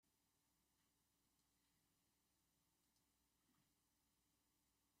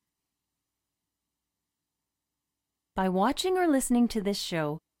By watching or listening to this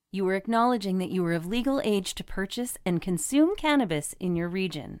show, you are acknowledging that you are of legal age to purchase and consume cannabis in your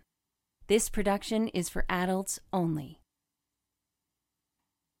region. This production is for adults only.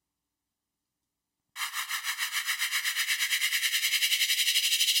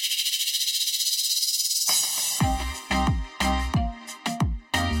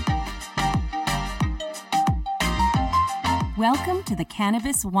 Welcome to the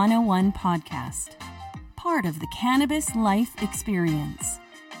Cannabis 101 podcast, part of the Cannabis Life Experience.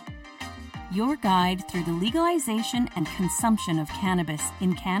 Your guide through the legalization and consumption of cannabis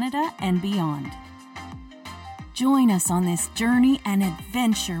in Canada and beyond. Join us on this journey and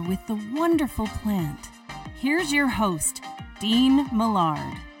adventure with the wonderful plant. Here's your host, Dean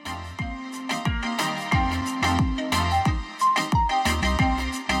Millard.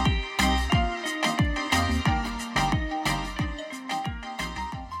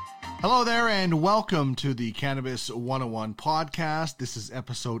 Hello there and welcome to the Cannabis 101 podcast. This is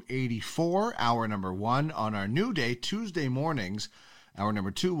episode 84, hour number 1 on our new day, Tuesday mornings. Hour number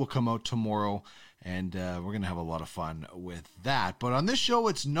 2 will come out tomorrow and we're going to have a lot of fun with that. But on this show,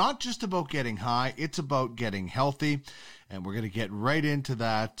 it's not just about getting high, it's about getting healthy. And we're going to get right into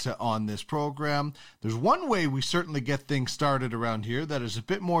that on this program. There's one way we certainly get things started around here that is a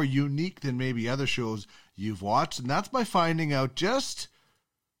bit more unique than maybe other shows you've watched. And that's by finding out just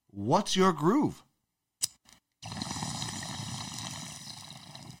what's your groove?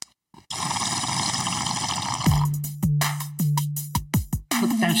 Put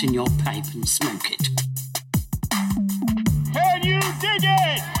that in your pipe and smoke it. Can you dig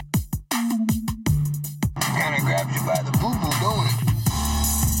it? Kinda grabs you by the boo-boo, don't it?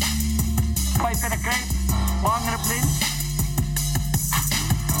 Pipe in a grape, long in a blend.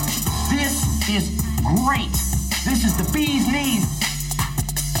 This is great. This is the bee's knees.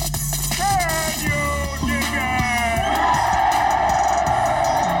 Can you dig it?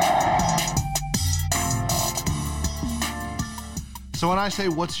 So when I say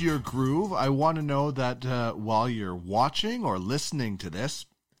what's your groove, I want to know that while you're watching or listening to this,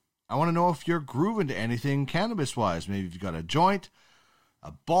 I want to know if you're grooving to anything cannabis-wise. Maybe you've got a joint,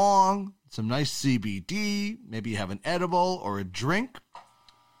 a bong, some nice CBD, maybe you have an edible or a drink.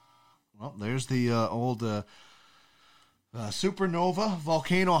 Well, there's the old Supernova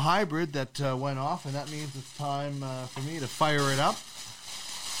Volcano Hybrid that went off, and that means it's time for me to fire it up.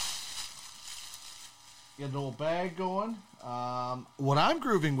 Get an old bag going. What I'm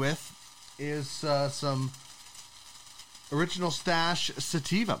grooving with is some Original Stash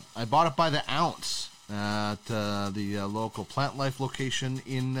Sativa. I bought it by the ounce at the local Plant Life location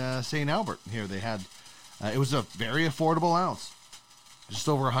in St. Albert. Here they had, it was a very affordable ounce, just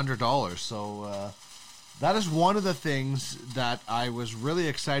over $100. So that is one of the things that I was really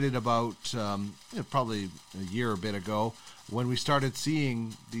excited about probably a year or a bit ago when we started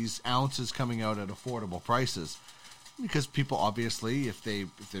seeing these ounces coming out at affordable prices. Because people obviously, if they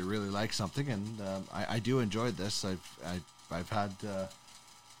really like something, and I do enjoy this. I've had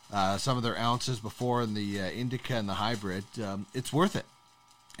some of their ounces before in the indica and the hybrid. It's worth it,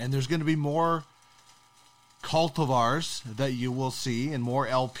 and there's going to be more cultivars that you will see, and more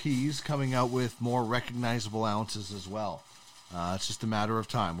LPs coming out with more recognizable ounces as well. It's just a matter of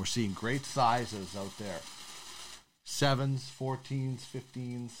time. We're seeing great sizes out there: 7s, 14s,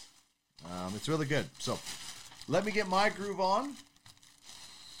 15s. It's really good. So let me get my groove on.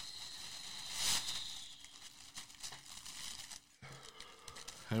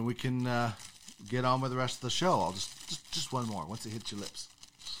 And we can get on with the rest of the show. I'll just one more once it hits your lips.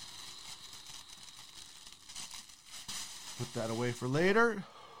 Put that away for later.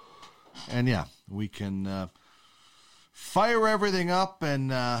 And yeah, we can fire everything up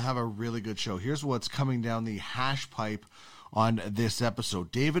and have a really good show. Here's what's coming down the hash pipe on this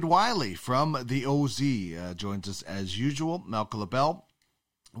episode. David Wiley from the OZ joins us as usual. Malcolm LaBelle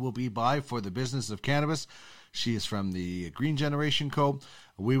will be by for the business of cannabis. She is from the Green Generation Co.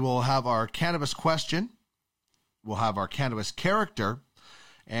 We will have our cannabis question. We'll have our cannabis character.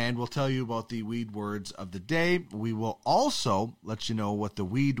 And we'll tell you about the weed words of the day. We will also let you know what the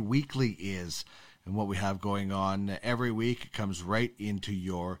Weed Weekly is and what we have going on every week. It comes right into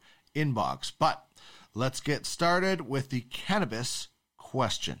your inbox. But let's get started with the cannabis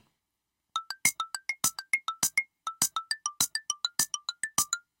question.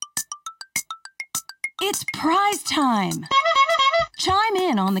 It's prize time! Chime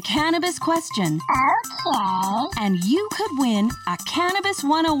in on the cannabis question. Okay. And you could win a Cannabis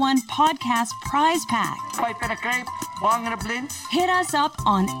 101 podcast prize pack. Pipe in a grape, long in a blend. Hit us up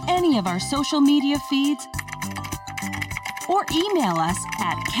on any of our social media feeds or email us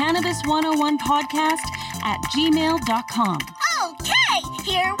at cannabis101podcast cannabis@gmail.com. Okay,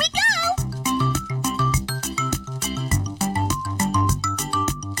 here we go.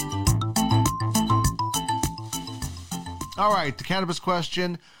 All right, the cannabis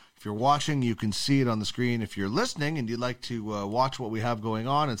question. If you're watching, you can see it on the screen. If you're listening and you'd like to watch what we have going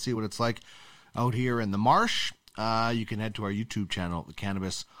on and see what it's like out here in the marsh, you can head to our YouTube channel, the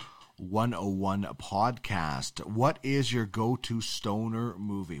Cannabis 101 Podcast. What is your go-to stoner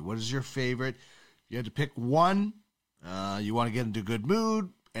movie? What is your favorite? You had to pick one. You want to get into a good mood,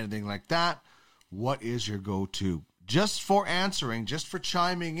 anything like that. What is your go-to? Just for answering, just for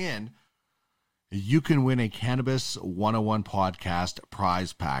chiming in, you can win a Cannabis 101 Podcast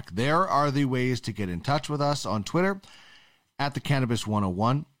prize pack. There are the ways to get in touch with us on Twitter, at the Cannabis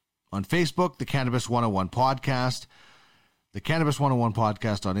 101, on Facebook, the Cannabis 101 Podcast, the Cannabis 101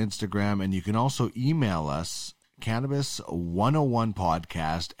 Podcast on Instagram, and you can also email us,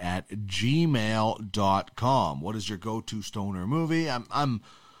 cannabis101podcast at gmail.com. What is your go-to stoner movie? I'm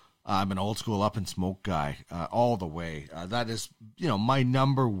an old school Up and Smoke guy all the way. That is, my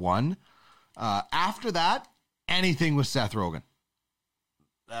number one. After that, anything with Seth Rogen.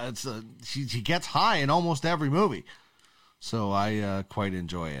 He gets high in almost every movie, so I quite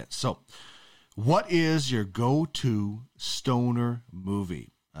enjoy it. So, what is your go-to stoner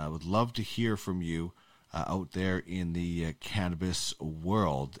movie? I would love to hear from you out there in the cannabis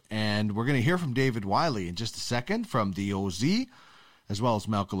world. And we're going to hear from David Wiley in just a second from the OZ, as well as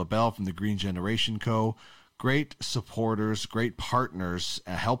Malcolm LaBelle from the Green Generation Co. Great supporters, great partners,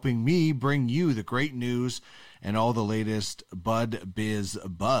 helping me bring you the great news and all the latest Bud Biz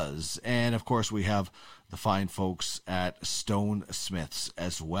buzz. And, of course, we have the fine folks at Stone Smiths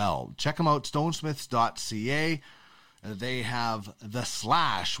as well. Check them out, stonesmiths.ca. They have The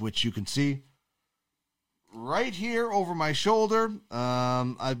Slash, which you can see right here over my shoulder.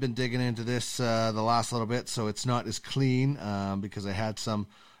 I've been digging into this the last little bit, so it's not as clean because I had some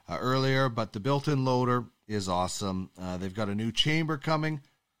earlier, but the built-in loader is awesome. They've got a new chamber coming.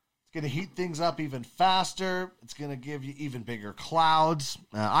 It's going to heat things up even faster. It's going to give you even bigger clouds.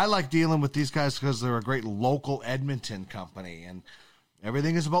 I like dealing with these guys because they're a great local Edmonton company, and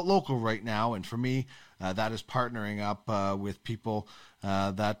everything is about local right now. And for me, that is partnering up with people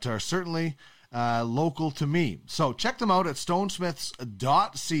that are certainly local to me. So check them out at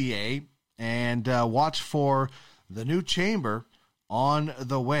stonesmiths.ca and watch for the new chamber on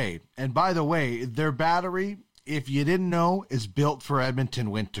the way. And by the way, their battery, if you didn't know, is built for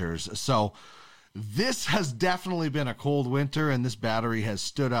Edmonton winters. So this has definitely been a cold winter, and this battery has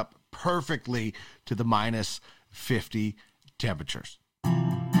stood up perfectly to the minus 50 temperatures.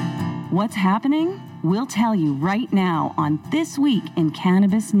 What's happening? We'll tell you right now on This Week in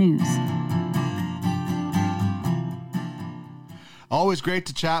Cannabis News. Always great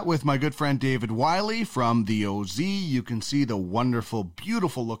to chat with my good friend David Wiley from the OZ. You can see the wonderful,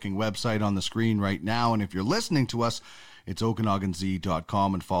 beautiful looking website on the screen right now. And if you're listening to us, it's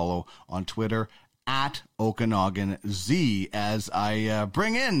OkanaganZ.com, and follow on Twitter at OkanaganZ as I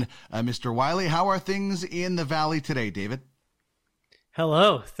bring in Mr. Wiley. How are things in the Valley today, David?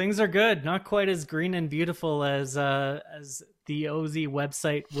 Hello. Things are good. Not quite as green and beautiful as the OZ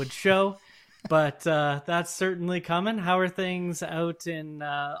website would show. But that's certainly coming. How are things out in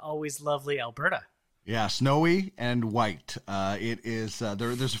always lovely Alberta? Yeah, snowy and white. It is.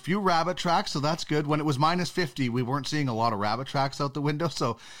 There's a few rabbit tracks, so that's good. When it was minus 50, we weren't seeing a lot of rabbit tracks out the window.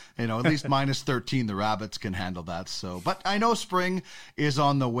 So, at least minus 13, the rabbits can handle that. So, but I know spring is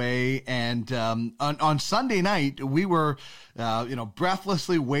on the way. And on Sunday night, we were,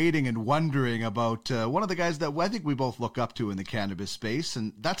 breathlessly waiting and wondering about one of the guys that I think we both look up to in the cannabis space,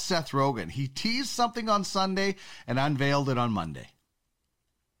 and that's Seth Rogen. He teased something on Sunday and unveiled it on Monday.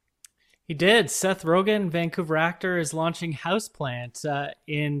 He did. Seth Rogen, Vancouver actor, is launching Houseplant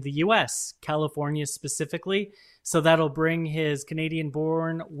in the U.S., California specifically. So that'll bring his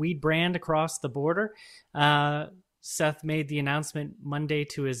Canadian-born weed brand across the border. Seth made the announcement Monday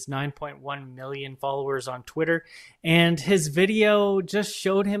to his 9.1 million followers on Twitter. And his video just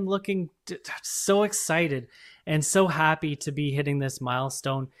showed him looking so excited and so happy to be hitting this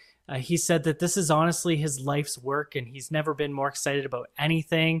milestone. He said that this is honestly his life's work, and he's never been more excited about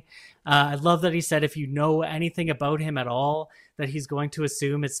anything. I love that he said if you know anything about him at all, that he's going to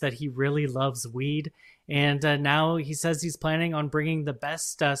assume it's that he really loves weed. And now he says he's planning on bringing the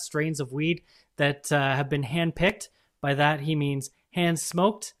best strains of weed that have been handpicked. By that, he means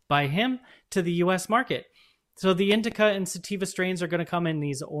hand-smoked by him to the U.S. market. So the indica and sativa strains are going to come in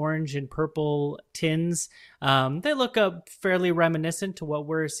these orange and purple tins. They look fairly reminiscent to what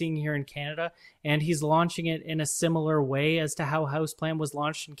we're seeing here in Canada, and he's launching it in a similar way as to how Houseplant was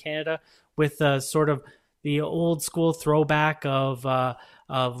launched in Canada, with sort of the old school throwback of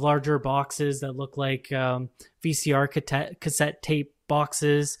larger boxes that look like VCR cassette tape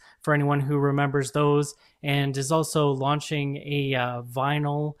boxes for anyone who remembers those, and is also launching a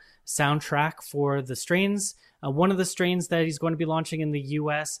vinyl soundtrack for the strains. One of the strains that he's going to be launching in the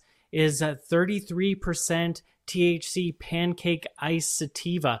US is 33% THC pancake ice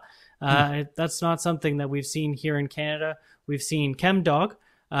sativa. That's not something that we've seen here in Canada. We've seen ChemDog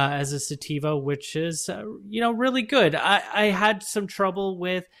as a sativa, which is really good. I had some trouble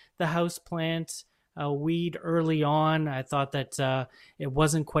with the houseplant weed early on. I thought that it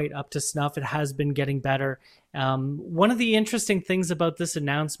wasn't quite up to snuff. It has been getting better. One of the interesting things about this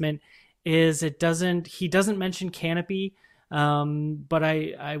announcement is he doesn't mention Canopy, but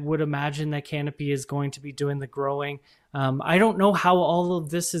I would imagine that Canopy is going to be doing the growing. I don't know how all of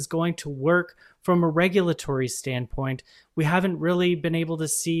this is going to work from a regulatory standpoint. We haven't really been able to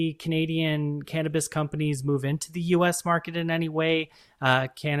see Canadian cannabis companies move into the U.S. market in any way.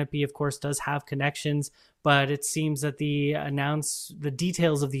 Canopy, of course, does have connections, but it seems that the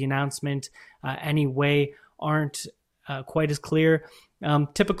details of the announcement anyway aren't quite as clear.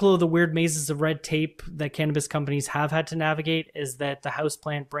 Typical of the weird mazes of red tape that cannabis companies have had to navigate is that the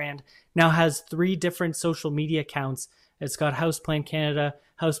Houseplant brand now has 3 different social media accounts. It's got Houseplant Canada,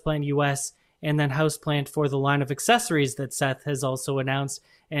 Houseplant US, and then Houseplant for the line of accessories that Seth has also announced.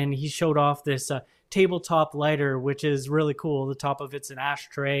 And he showed off this tabletop lighter, which is really cool. The top of it's an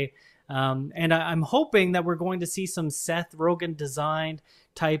ashtray. And I'm hoping that we're going to see some Seth Rogen designed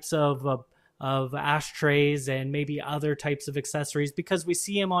types of ashtrays and maybe other types of accessories, because we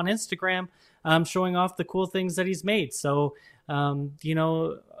see him on Instagram showing off the cool things that he's made. So,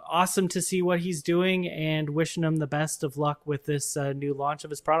 awesome to see what he's doing, and wishing him the best of luck with this new launch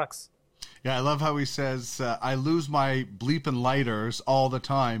of his products. Yeah, I love how he says, I lose my bleeping lighters all the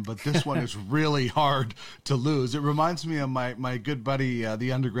time, but this one is really hard to lose. It reminds me of my good buddy,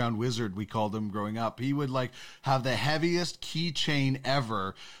 the Underground Wizard, we called him growing up. He would have the heaviest keychain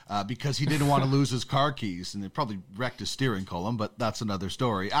ever because he didn't want to lose his car keys, and it probably wrecked his steering column, but that's another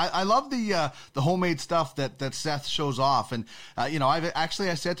story. I love the homemade stuff that Seth shows off. And, I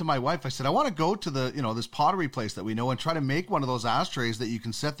said to my wife, I said, I want to go to this pottery place that we know and try to make one of those ashtrays that you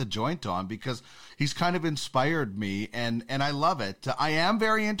can set the joint on, because he's kind of inspired me, and I love it. I am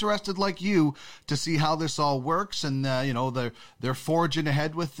very interested, like you, to see how this all works, and they're forging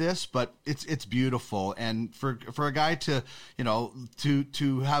ahead with this, but it's beautiful. And for a guy to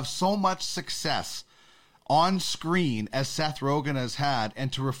have so much success on screen as Seth Rogen has had,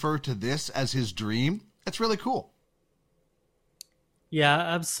 and to refer to this as his dream, it's really cool. Yeah,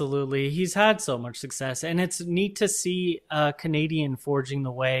 absolutely. He's had so much success, and it's neat to see a Canadian forging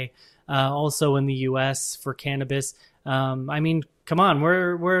the way also in the U.S. for cannabis. Come on,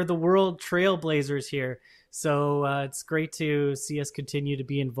 we're the world trailblazers here. So it's great to see us continue to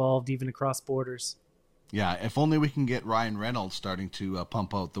be involved even across borders. Yeah, if only we can get Ryan Reynolds starting to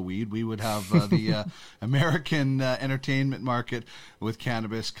pump out the weed, we would have the American entertainment market with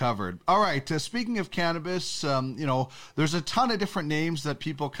cannabis covered. All right, speaking of cannabis, there's a ton of different names that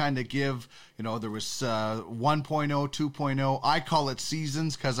people kind of give. There was 1.0, 2.0. I call it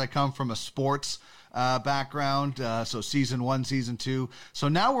seasons because I come from a sports background. So season 1, season 2. So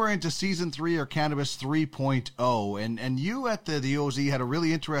now we're into season 3, or Cannabis 3.0. And you at the OZ had a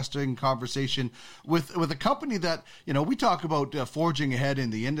really interesting conversation with a company that, we talk about forging ahead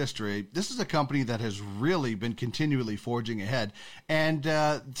in the industry. This is a company that has really been continually forging ahead. And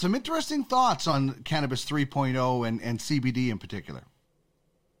some interesting thoughts on Cannabis 3.0 and CBD in particular.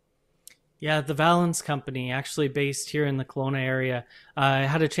 Yeah, the Valence Company, actually based here in the Kelowna area. I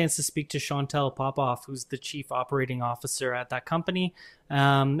had a chance to speak to Chantal Popoff, who's the chief operating officer at that company.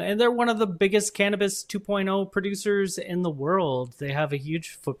 And they're one of the biggest Cannabis 2.0 producers in the world. They have a huge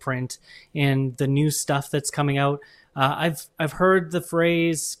footprint in the new stuff that's coming out. I've heard the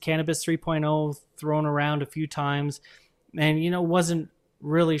phrase Cannabis 3.0 thrown around a few times, and wasn't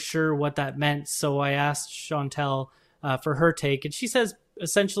really sure what that meant. So I asked Chantal for her take, and she says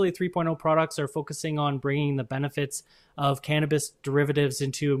essentially 3.0 products are focusing on bringing the benefits of cannabis derivatives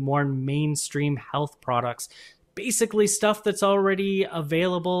into more mainstream health products, basically stuff that's already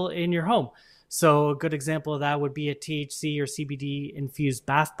available in your home. So a good example of that would be a THC or CBD infused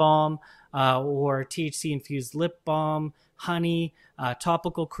bath bomb, or THC infused lip balm, honey,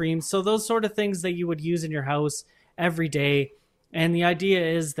 topical creams. So those sort of things that you would use in your house every day. And the idea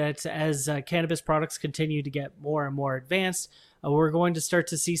is that as cannabis products continue to get more and more advanced, we're going to start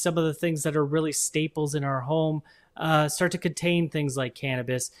to see some of the things that are really staples in our home start to contain things like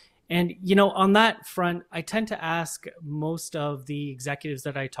cannabis. And, you know, on that front, I tend to ask most of the executives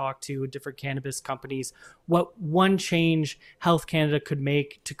that I talk to in different cannabis companies what one change Health Canada could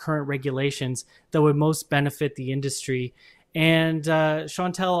make to current regulations that would most benefit the industry. And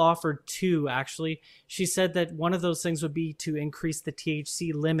Chantel offered two, actually. She said that one of those things would be to increase the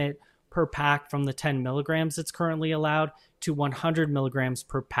THC limit per pack from the 10 milligrams that's currently allowed to 100 milligrams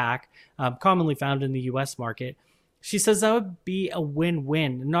per pack, commonly found in the U.S. market. She says that would be a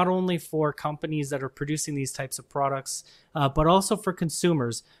win-win, not only for companies that are producing these types of products, but also for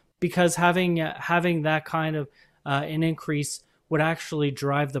consumers, because having that kind of an increase would actually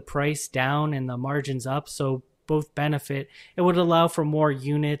drive the price down and the margins up, so both benefit. It would allow for more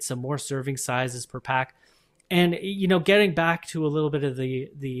units and more serving sizes per pack. And, you know, getting back to a little bit of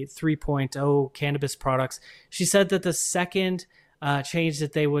the 3.0 cannabis products, she said that the second change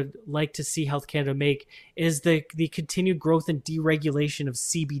that they would like to see Health Canada make is the continued growth and deregulation of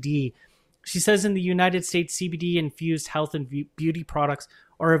CBD. She says in the United States, CBD-infused health and beauty products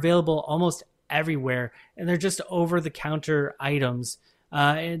are available almost everywhere, and they're just over-the-counter items.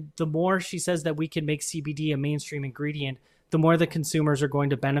 And the more she says that we can make CBD a mainstream ingredient, the more the consumers are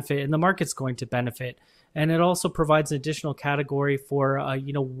going to benefit and the market's going to benefit. And it also provides an additional category for,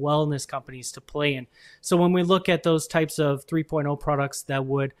 wellness companies to play in. So when we look at those types of 3.0 products that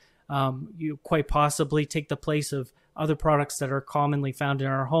would quite possibly take the place of other products that are commonly found in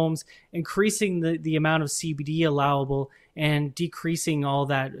our homes, increasing the amount of CBD allowable and decreasing all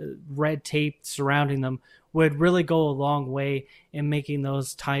that red tape surrounding them would really go a long way in making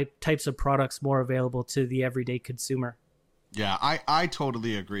those types of products more available to the everyday consumer. Yeah, I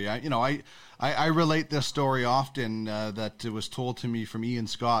totally agree. I relate this story often that it was told to me from Ian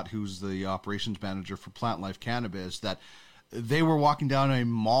Scott, who's the operations manager for Plant Life Cannabis, that they were walking down a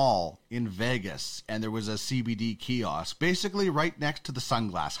mall in Vegas and there was a CBD kiosk basically right next to the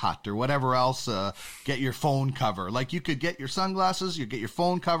Sunglass Hut or whatever else, get your phone cover. Like you could get your sunglasses, you get your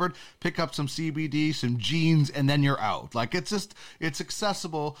phone covered, pick up some CBD, some jeans, and then you're out. Like it's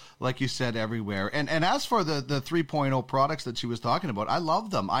accessible, like you said, everywhere. And as for the 3.0 products that she was talking about, I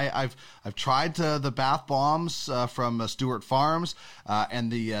love them. I've tried the bath bombs from Stewart Farms and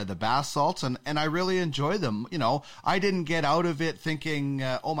the bath salts, and I really enjoy them. You know, I didn't get out of it thinking,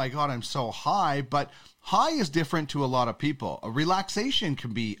 oh my God, I'm so high, but high is different to a lot of people. A relaxation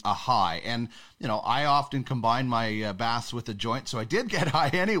can be a high. And, you know, I often combine my baths with a joint, so I did get high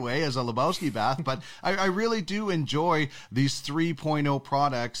anyway as a Lebowski bath, but I really do enjoy these 3.0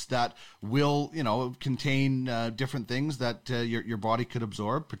 products that will, you know, contain different things that your body could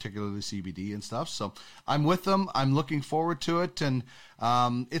absorb, particularly CBD and stuff. So I'm with them. I'm looking forward to it. And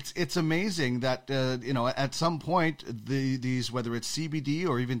it's amazing that, at some point, these, whether it's CBD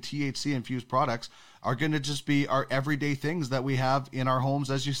or even THC infused products, are going to just be our everyday things that we have in our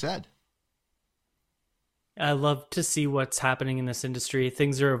homes, as you said. I love to see what's happening in this industry.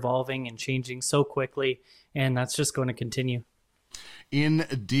 Things are evolving and changing so quickly, and that's just going to continue.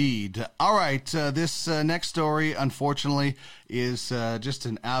 Indeed. All right. This next story, unfortunately, is just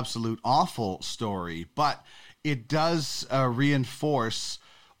an absolute awful story, but it does reinforce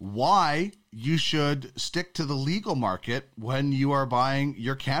why you should stick to the legal market when you are buying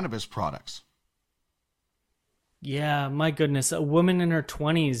your cannabis products. Yeah, my goodness. A woman in her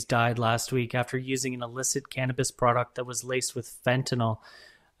 20s died last week after using an illicit cannabis product that was laced with fentanyl.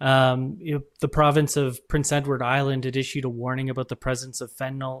 The province of Prince Edward Island had issued a warning about the presence of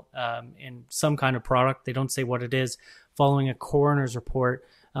fentanyl in some kind of product. They don't say what it is, following a coroner's report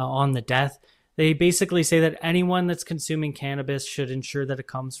on the death. They basically say that anyone that's consuming cannabis should ensure that it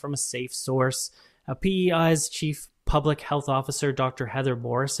comes from a safe source. PEI's chief public health officer, Dr. Heather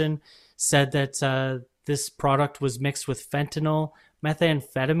Morrison, said that this product was mixed with fentanyl,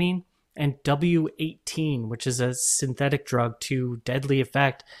 methamphetamine, and W18, which is a synthetic drug to deadly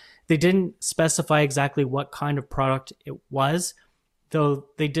effect. They didn't specify exactly what kind of product it was, though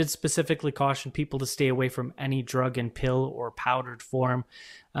they did specifically caution people to stay away from any drug in pill or powdered form.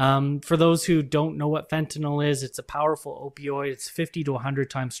 For those who don't know what fentanyl is, it's a powerful opioid. It's 50 to 100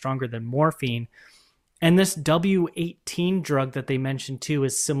 times stronger than morphine. And this W18 drug that they mentioned too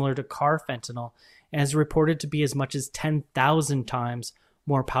is similar to carfentanil and is reported to be as much as 10,000 times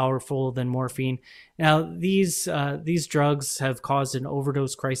more powerful than morphine. Now, these drugs have caused an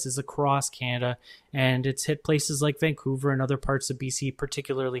overdose crisis across Canada, and it's hit places like Vancouver and other parts of BC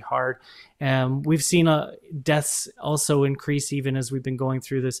particularly hard. We've seen deaths also increase even as we've been going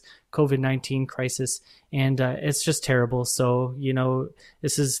through this COVID-19 crisis, and it's just terrible. So, you know,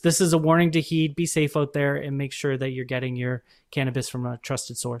 this is a warning to heed. Be safe out there and make sure that you're getting your cannabis from a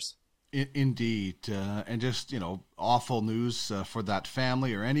trusted source. Indeed. And just, awful news for that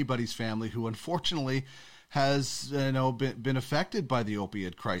family or anybody's family who unfortunately has been affected by the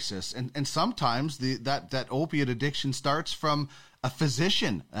opiate crisis, and sometimes that opiate addiction starts from a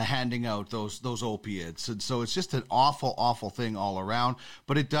physician handing out those opiates, and so it's just an awful thing all around.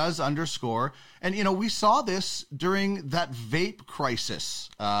 But it does underscore, and we saw this during that vape crisis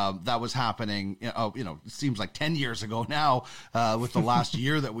that was happening. It seems like 10 years ago now with the last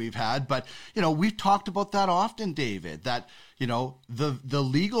year that we've had, but we've talked about that often, David. That the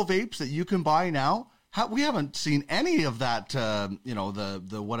legal vapes that you can buy now. We haven't seen any of that,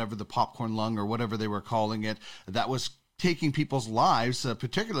 the whatever, the popcorn lung or whatever they were calling it, that was taking people's lives,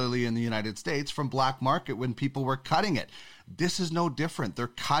 particularly in the United States, from black market when people were cutting it. This is no different. They're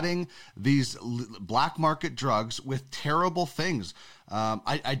cutting these black market drugs with terrible things.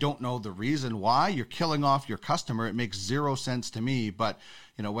 I don't know the reason why. You're killing off your customer. It makes zero sense to me. But,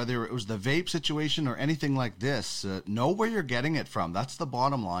 whether it was the vape situation or anything like this, know where you're getting it from. That's the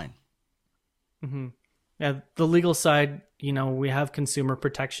bottom line. Mm-hmm. Yeah, the legal side, we have consumer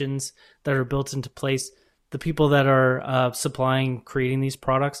protections that are built into place. The people that are creating these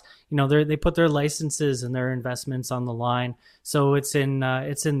products, they put their licenses and their investments on the line. So it's in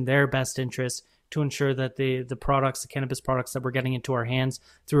their best interest to ensure that the products, the cannabis products that we're getting into our hands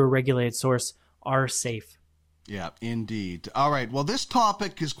through a regulated source, are safe. Yeah, indeed. All right. Well, this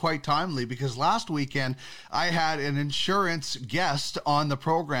topic is quite timely because last weekend I had an insurance guest on the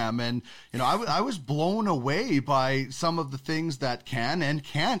program, and I was blown away by some of the things that can and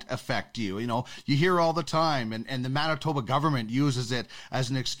can't affect you. You hear all the time, and the Manitoba government uses it as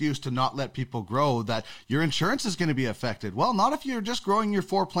an excuse to not let people grow, that your insurance is going to be affected. Well, not if you're just growing your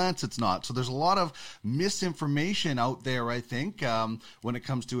 4 plants. It's not. So there's a lot of misinformation out there, I think, when it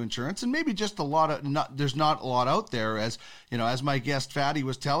comes to insurance, and maybe just there's not a lot out there, as my guest Fatty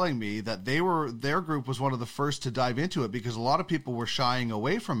was telling me, that their group was one of the first to dive into it because a lot of people were shying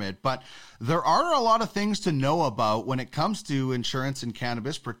away from it. But there are a lot of things to know about when it comes to insurance and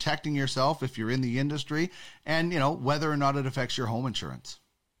cannabis, protecting yourself if you're in the industry, and whether or not it affects your home insurance.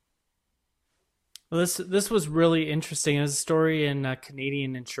 Well, this was really interesting. It was a story in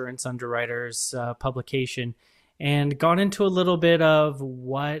Canadian Insurance Underwriters publication, and got into a little bit of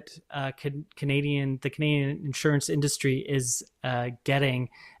what the Canadian insurance industry is getting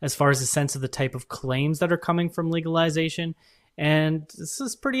as far as a sense of the type of claims that are coming from legalization. And this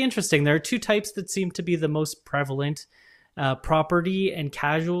is pretty interesting. There are two types that seem to be the most prevalent: property and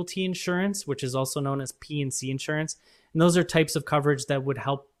casualty insurance, which is also known as P&C insurance. And those are types of coverage that would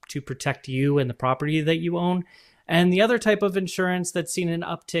help to protect you and the property that you own. And the other type of insurance that's seen an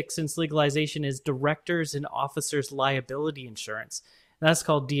uptick since legalization is directors and officers liability insurance. That's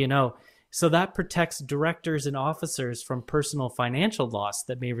called D&O. So that protects directors and officers from personal financial loss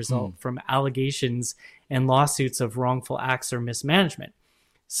that may result from allegations and lawsuits of wrongful acts or mismanagement.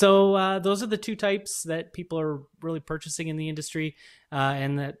 So those are the two types that people are really purchasing in the industry,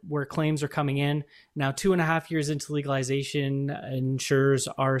 and that where claims are coming in. Now, 2.5 years into legalization, insurers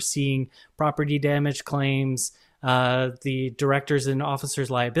are seeing property damage claims, the directors and officers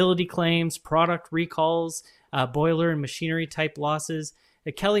liability claims, product recalls, boiler and machinery type losses.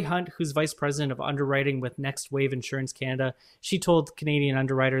 Kelly Hunt, who's vice president of underwriting with Next Wave Insurance Canada, she told Canadian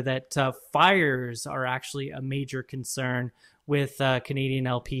Underwriter that fires are actually a major concern with Canadian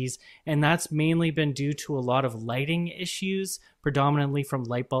LPs, and that's mainly been due to a lot of lighting issues, predominantly from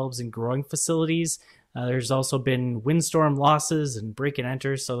light bulbs in growing facilities. There's also been windstorm losses and break and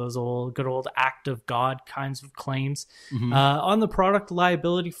enter, so those good old act of God kinds of claims. Mm-hmm. On the product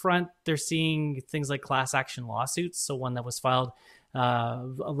liability front, they're seeing things like class action lawsuits. So one that was filed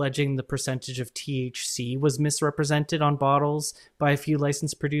alleging the percentage of THC was misrepresented on bottles by a few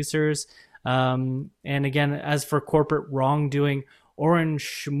licensed producers. And again, as for corporate wrongdoing, Oren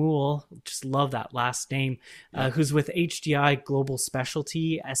Shmuel, just love that last name, who's with HDI Global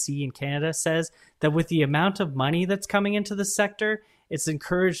Specialty SE in Canada, says that with the amount of money that's coming into the sector, it's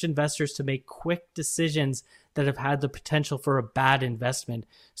encouraged investors to make quick decisions that have had the potential for a bad investment.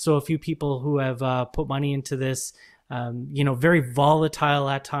 So a few people who have put money into this, very volatile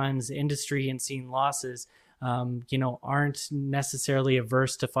at times industry and seeing losses, aren't necessarily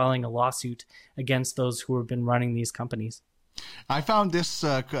averse to filing a lawsuit against those who have been running these companies. I found this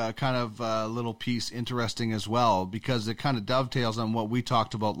kind of little piece interesting as well, because it kind of dovetails on what we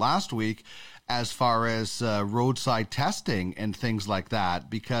talked about last week as far as roadside testing and things like that,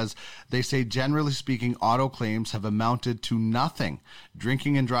 because they say, generally speaking, auto claims have amounted to nothing.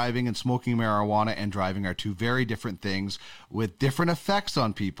 Drinking and driving and smoking marijuana and driving are two very different things with different effects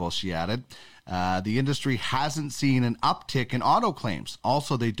on people, she added. The industry hasn't seen an uptick in auto claims.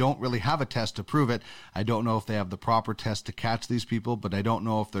 Also, they don't really have a test to prove it. I don't know if they have the proper test to catch these people, but I don't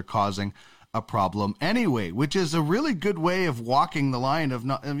know if they're causing a problem anyway, which is a really good way of walking the line of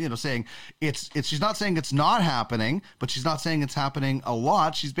not, saying it's she's not saying it's not happening, but she's not saying it's happening a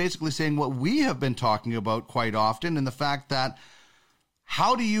lot. She's basically saying what we have been talking about quite often, and the fact that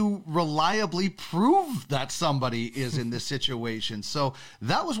how do you reliably prove that somebody is in this situation? So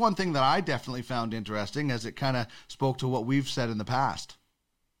that was one thing that I definitely found interesting, as it kind of spoke to what we've said in the past.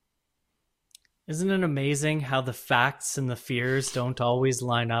 Isn't it amazing how the facts and the fears don't always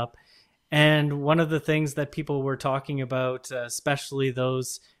line up? And one of the things that people were talking about, especially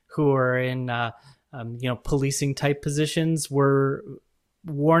those who are in, policing type positions, were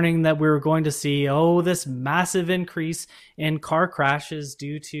warning that we were going to see, this massive increase in car crashes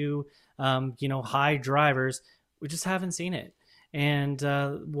due to, high drivers. We just haven't seen it. And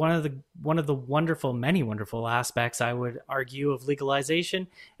one of the many wonderful aspects, I would argue, of legalization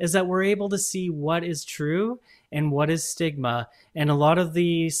is that we're able to see what is true and what is stigma. And a lot of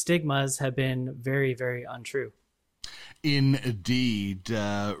the stigmas have been very, very untrue. Indeed.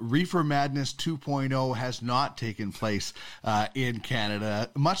 Reefer Madness 2.0 has not taken place in Canada,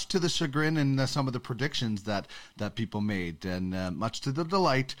 much to the chagrin and some of the predictions that people made, and much to the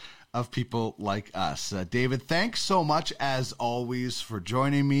delight of people like us. David, thanks so much, as always, for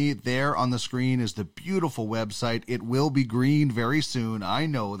joining me. There on the screen is the beautiful website. It will be green very soon. I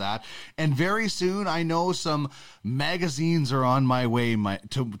know that. And very soon, I know some magazines are on my way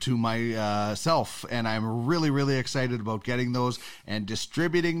to myself, and I'm really, really excited about getting those and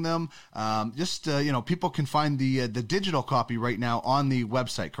distributing them. People can find the digital copy right now on the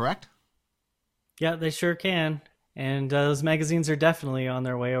website, correct? Yeah, they sure can. And those magazines are definitely on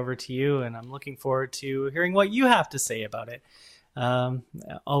their way over to you, and I'm looking forward to hearing what you have to say about it.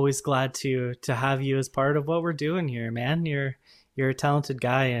 Always glad to have you as part of what we're doing here, man. You're a talented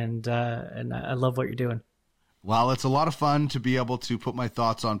guy, and I love what you're doing. Well, it's a lot of fun to be able to put my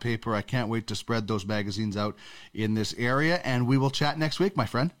thoughts on paper. I can't wait to spread those magazines out in this area, and we will chat next week, my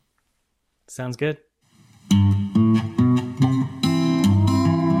friend. Sounds good.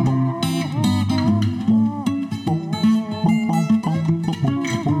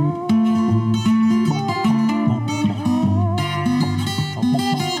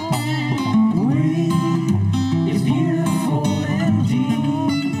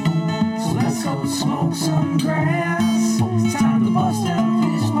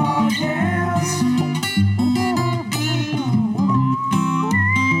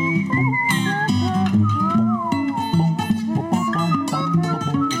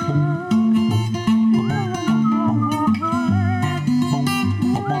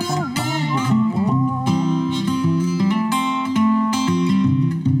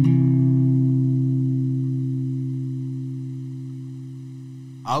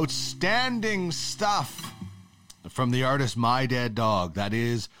 Outstanding stuff from the artist My Dead Dog. That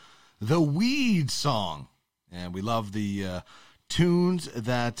is the Weed Song. And we love the tunes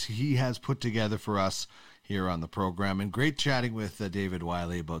that he has put together for us here on the program. And great chatting with David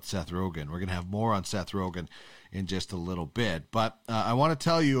Wiley about Seth Rogen. We're going to have more on Seth Rogen in just a little bit. But I want to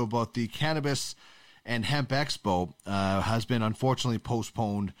tell you about the Cannabis and Hemp Expo. Has been unfortunately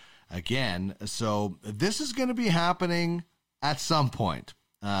postponed again. So this is going to be happening at some point.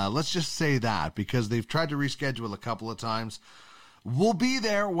 Let's just say that, because they've tried to reschedule a couple of times. We'll be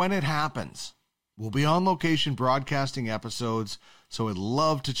there when it happens. We'll be on location broadcasting episodes, so I'd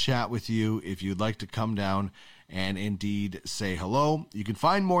love to chat with you if you'd like to come down and indeed say hello. You can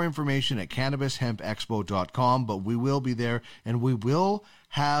find more information at cannabishempexpo.com, but we will be there, and we will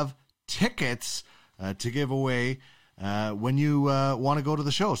have tickets to give away when you want to go to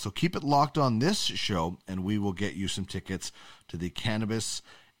the show. So keep it locked on this show, and we will get you some tickets to the Cannabis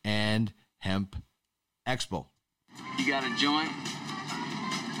and Hemp Expo. You got a joint?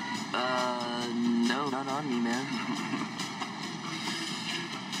 No, not on me, man.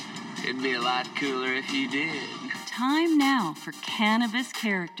 It'd be a lot cooler if you did. Time now for Cannabis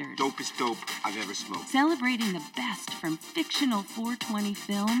Characters. Dopest dope I've ever smoked. Celebrating the best from fictional 420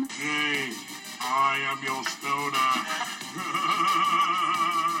 film. Hey, I am your stoner.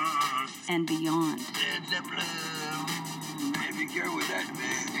 And beyond. Heavy girl with that,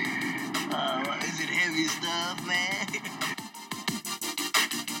 man. Is it heavy stuff, man?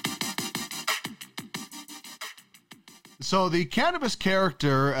 So the Cannabis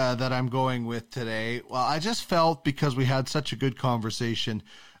character that I'm going with today, well, I just felt because we had such a good conversation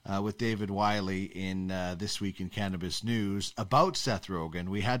with David Wiley in This Week in Cannabis News about Seth Rogen,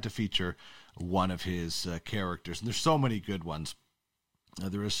 we had to feature one of his characters. And there's so many good ones.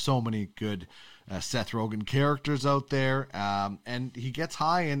 There are so many good Seth Rogen characters out there. And he gets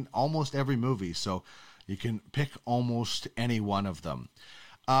high in almost every movie. So you can pick almost any one of them.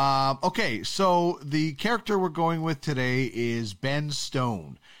 Okay, so the character we're going with today is Ben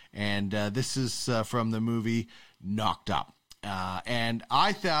Stone, and this is from the movie Knocked Up. And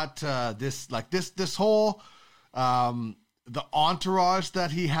I thought this whole the entourage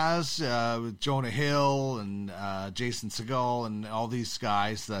that he has with Jonah Hill and Jason Segel and all these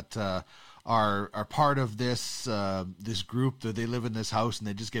guys that are part of this this group, that they live in this house and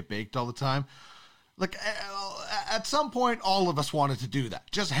they just get baked all the time. Like, at some point, all of us wanted to do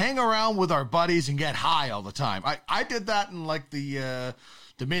that. Just hang around with our buddies and get high all the time. I did that in, like, the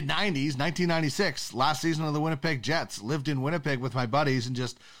mid-'90s, 1996, last season of the Winnipeg Jets. Lived in Winnipeg with my buddies and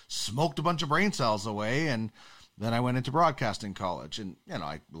just smoked a bunch of brain cells away. And then I went into broadcasting college. And, you know,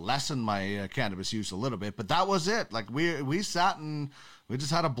 I lessened my cannabis use a little bit. But that was it. Like, we sat and we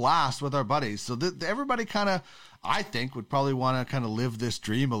just had a blast with our buddies. So everybody kind of, I think, would probably want to kind of live this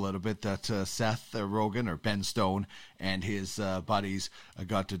dream a little bit that Seth Rogen or Ben Stone and his buddies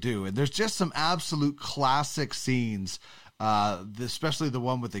got to do. And there's just some absolute classic scenes, especially the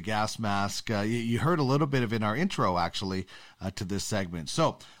one with the gas mask. You heard a little bit of in our intro, actually, to this segment.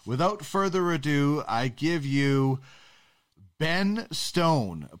 So without further ado, I give you Ben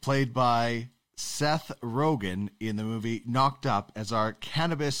Stone, played by Seth Rogen in the movie Knocked Up, as our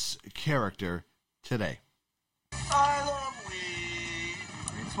cannabis character today. I love weed.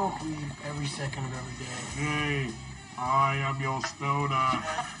 I smoke weed every second of every day. Hey, I am your stoner.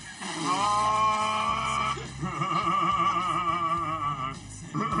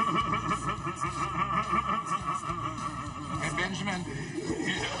 Hey, Benjamin.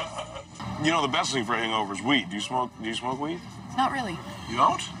 You know, the best thing for a hangover is weed. Do you smoke weed? Not really. You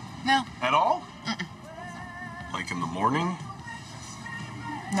don't? No. At all? Like in the morning?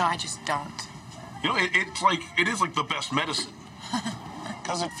 No, I just don't. You know, it is like the best medicine.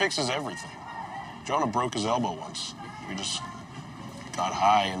 Because it fixes everything. Jonah broke his elbow once. We just got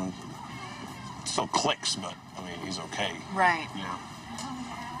high and it still clicks, but, I mean, he's okay. Right. Yeah.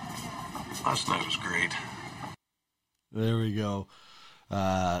 Last night was great. There we go.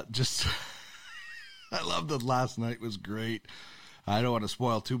 Just, I love that last night was great. I don't want to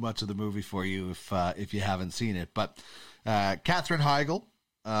spoil too much of the movie for you if you haven't seen it. But Katherine Heigl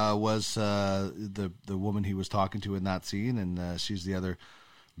was the woman he was talking to in that scene, and she's the other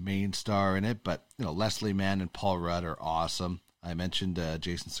main star in it. But you know, Leslie Mann and Paul Rudd are awesome. I mentioned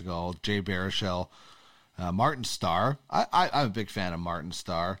Jason Segel, Jay Baruchel, Martin Starr. I'm a big fan of Martin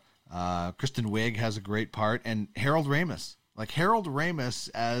Starr. Kristen Wiig has a great part, and Harold Ramis. Like Harold Ramis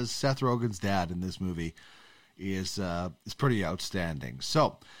as Seth Rogen's dad in this movie is pretty outstanding.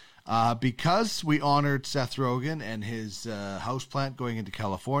 So, because we honored Seth Rogen and his houseplant going into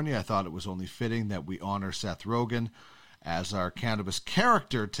California, I thought it was only fitting that we honor Seth Rogen as our cannabis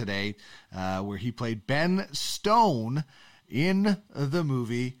character today, where he played Ben Stone in the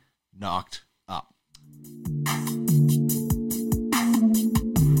movie Knocked Up.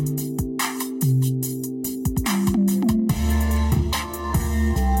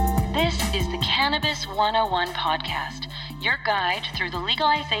 This is the Cannabis 101 podcast, your guide through the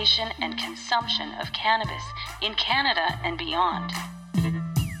legalization and consumption of cannabis in Canada and beyond.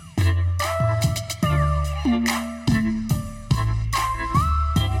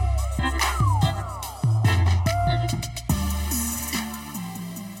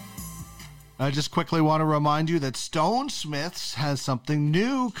 I just quickly want to remind you that Stone Smiths has something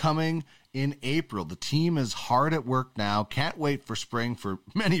new coming in April. The team is hard at work now. Can't wait for spring for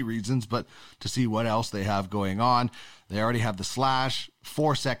many reasons, but to see what else they have going on. They already have the Slash,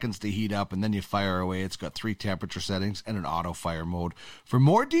 4 seconds to heat up, and then you fire away. It's got 3 temperature settings and an auto fire mode. For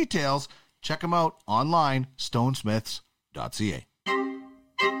more details, check them out online, stonesmiths.ca.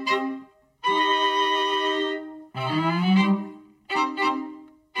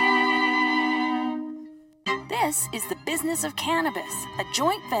 This is the Business of Cannabis, a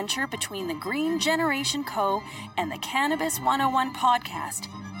joint venture between the Green Generation Co. and the Cannabis 101 podcast.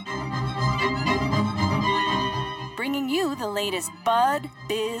 Bringing you the latest bud,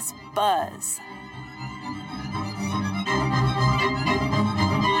 biz, buzz.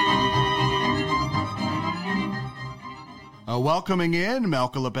 Welcoming in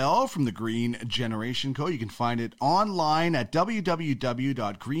Malka LaBelle from the Green Generation Co. You can find it online at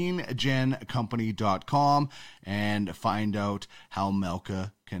www.greengencompany.com and find out how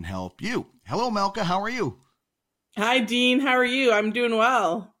Malka can help you. Hello, Malka. How are you? Hi, Dean. How are you? I'm doing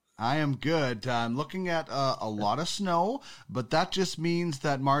well. I am good. I'm looking at a lot of snow, but that just means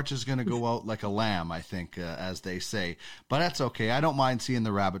that March is going to go out like a lamb, I think, as they say. But that's okay. I don't mind seeing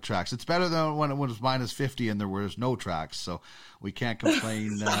the rabbit tracks. It's better than when it was minus 50 and there was no tracks, so we can't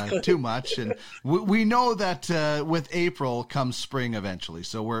complain too much. And we know that with April comes spring eventually,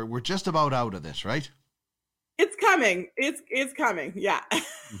 so we're just about out of this, right? It's coming. It's coming. Yeah.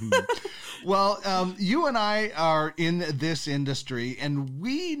 Well, you and I are in this industry, and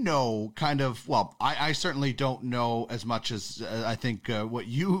we know kind of, well, I certainly don't know as much as I think what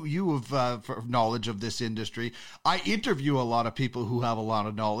you have for knowledge of this industry. I interview a lot of people who have a lot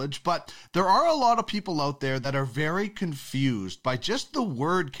of knowledge, but there are a lot of people out there that are very confused by just the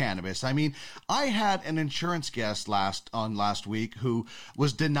word cannabis. I mean, I had an insurance guest last week who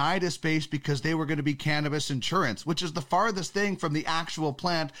was denied a space because they were going to be cannabis insurance, which is the farthest thing from the actual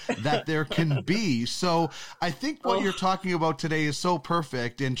plant that there can be. So I think what you're talking about today is so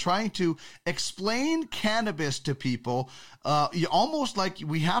perfect in trying to explain cannabis to people. You almost like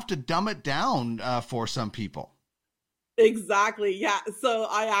we have to dumb it down for some people. Exactly. Yeah. So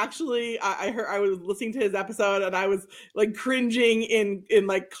I heard, I was listening to his episode and I was like cringing in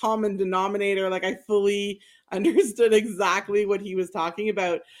like common denominator. Like I fully understood exactly what he was talking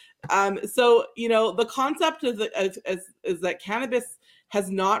about. So, the concept is that cannabis has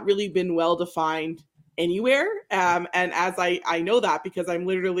not really been well defined anywhere. And as I know that because I'm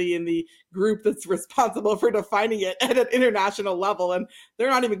literally in the group that's responsible for defining it at an international level, and they're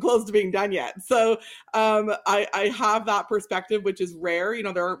not even close to being done yet. So I have that perspective, which is rare.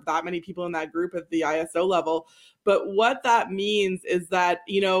 There aren't that many people in that group at the ISO level. But what that means is that,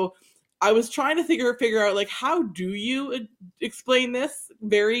 I was trying to figure out, like, how do you explain this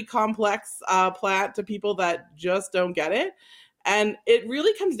very complex plant to people that just don't get it? And it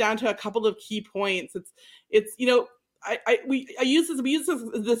really comes down to a couple of key points. We use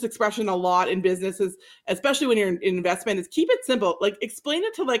this expression a lot in businesses, especially when you're in investment, is keep it simple. Like explain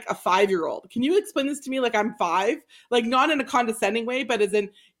it to like a 5-year-old. Can you explain this to me like I'm 5? Like not in a condescending way, but as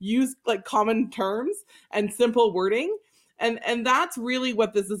in use like common terms and simple wording. And that's really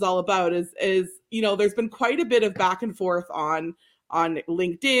what this is all about is there's been quite a bit of back and forth on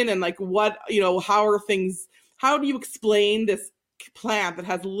LinkedIn and like what, how do you explain this plant that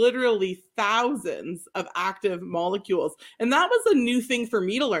has literally thousands of active molecules? And that was a new thing for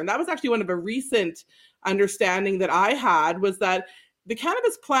me to learn. That was actually one of a recent understanding that I had, was that the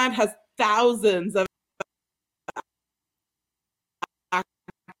cannabis plant has thousands of active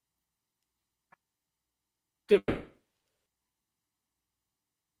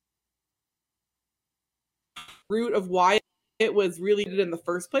root of why it was really in the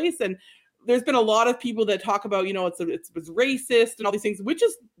first place. And there's been a lot of people that talk about, it's racist and all these things, which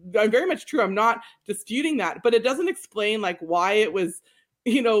is very much true. I'm not disputing that, but it doesn't explain like why it was,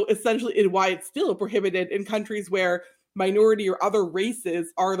 essentially why it's still prohibited in countries where minority or other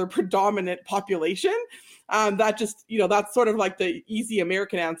races are the predominant population. That just, that's sort of like the easy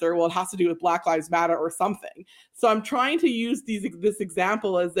American answer. Well, it has to do with Black Lives Matter or something. So I'm trying to use this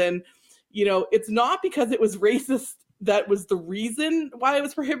example as in, it's not because it was racist that was the reason why it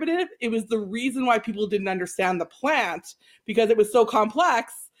was prohibited. It was the reason why people didn't understand the plant, because it was so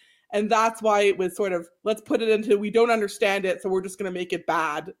complex. And that's why it was sort of, let's put it into, we don't understand it, so we're just going to make it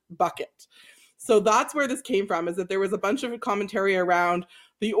bad bucket. So that's where this came from, is that there was a bunch of commentary around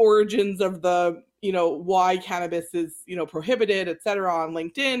the origins of the, why cannabis is, prohibited, et cetera, on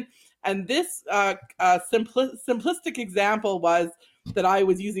LinkedIn. And this simplistic example that I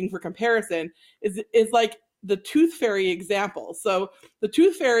was using for comparison is like the Tooth Fairy example. So the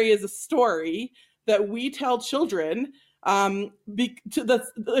Tooth Fairy is a story that we tell children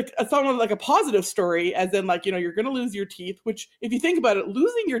that's like somewhat like a positive story, as in like, you're going to lose your teeth, which if you think about it,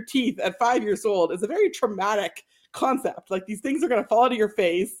 losing your teeth at 5 years old is a very traumatic concept. Like these things are going to fall out of your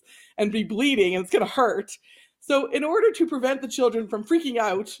face and be bleeding and it's going to hurt. So in order to prevent the children from freaking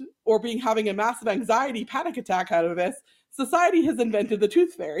out or having a massive anxiety panic attack out of this, society has invented the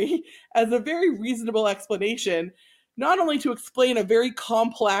Tooth Fairy as a very reasonable explanation, not only to explain a very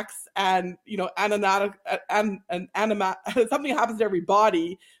complex and, something happens to every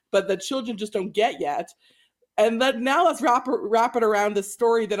body, but that children just don't get yet. And now let's wrap it around this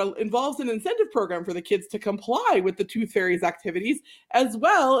story that involves an incentive program for the kids to comply with the Tooth Fairy's activities, as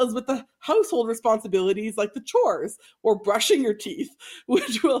well as with the household responsibilities like the chores or brushing your teeth,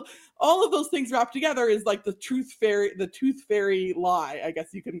 which will, all of those things wrapped together is like the Tooth Fairy lie, I guess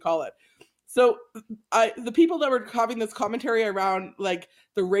you can call it. So the people that were having this commentary around like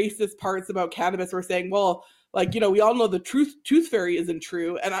the racist parts about cannabis were saying, well, like, we all know the Tooth Fairy isn't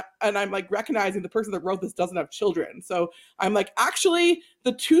true. And I'm like recognizing the person that wrote this doesn't have children. So I'm like, actually,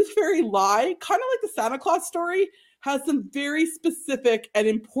 the Tooth Fairy lie, kind of like the Santa Claus story, has some very specific and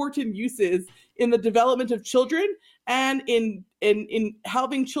important uses in the development of children and in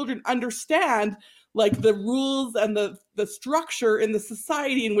helping children understand like the rules and the structure in the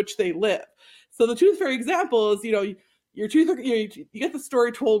society in which they live. So the Tooth Fairy example is, your tooth, you get the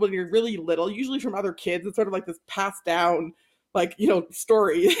story told when you're really little, usually from other kids. It's sort of like this passed down, like,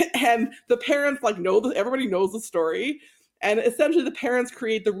 story. And the parents like everybody knows the story. And essentially the parents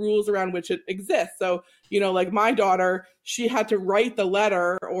create the rules around which it exists. So, like my daughter, she had to write the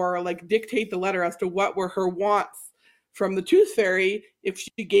letter or like dictate the letter as to what were her wants from the Tooth Fairy if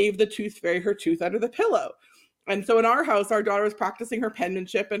she gave the Tooth Fairy her tooth under the pillow. And so in our house, our daughter was practicing her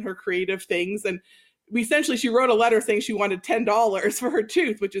penmanship and her creative things. And she wrote a letter saying she wanted $10 for her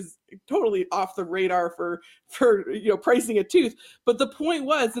tooth, which is totally off the radar for pricing a tooth. But the point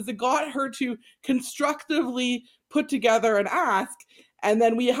was, is it got her to constructively put together an ask. And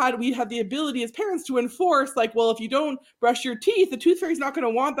then we had the ability as parents to enforce, like, well, if you don't brush your teeth, the Tooth Fairy's not going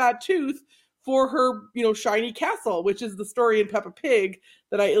to want that tooth for her, shiny castle, which is the story in Peppa Pig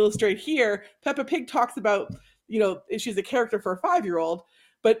that I illustrate here. Peppa Pig talks about, she's a character for a 5-year-old,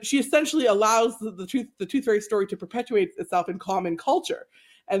 but she essentially allows the Tooth Fairy story to perpetuate itself in common culture.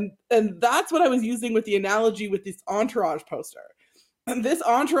 And that's what I was using with the analogy with this Entourage poster. And this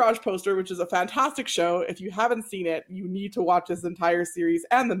Entourage poster, which is a fantastic show, if you haven't seen it, you need to watch this entire series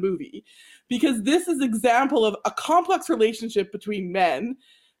and the movie, because this is an example of a complex relationship between men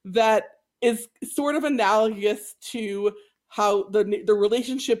that is sort of analogous to how the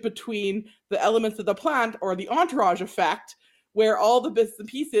relationship between the elements of the plant, or the entourage effect, where all the bits and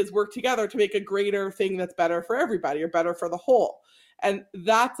pieces work together to make a greater thing that's better for everybody or better for the whole. And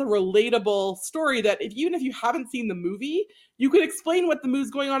that's a relatable story that even if you haven't seen the movie, you could explain what the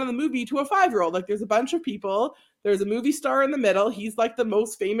move's going on in the movie to a 5-year-old. Like, there's a bunch of people, there's a movie star in the middle, he's like the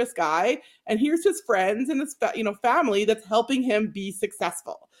most famous guy, and here's his friends and his family that's helping him be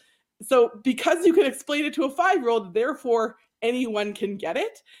successful. So because you can explain it to a 5-year-old, therefore anyone can get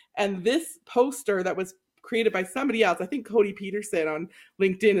it. And this poster that was created by somebody else, I think Cody Peterson on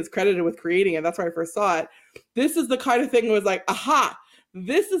LinkedIn is credited with creating it. That's where I first saw it. This is the kind of thing that was like, aha,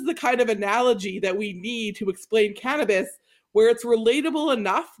 this is the kind of analogy that we need to explain cannabis, where it's relatable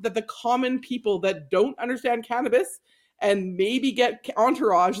enough that the common people that don't understand cannabis and maybe get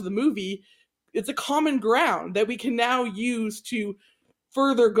Entourage, the movie, it's a common ground that we can now use to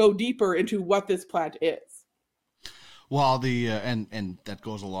further go deeper into what this plant is. Well, the and that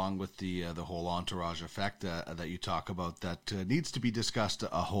goes along with the whole entourage effect that you talk about that needs to be discussed a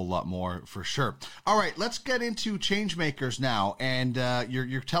whole lot more for sure. All right, let's get into Changemakers now, and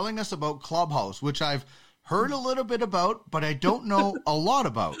you're telling us about Clubhouse, which I've heard a little bit about, but I don't know a lot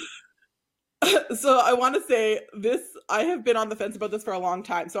about. So I want to say this, I have been on the fence about this for a long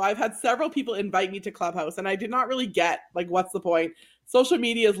time. So I've had several people invite me to Clubhouse, and I did not really get, like, what's the point? Social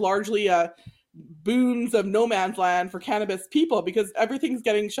media is largely boons of no man's land for cannabis people because everything's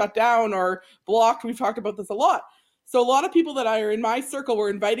getting shut down or blocked. We've talked about this a lot. So a lot of people that are in my circle were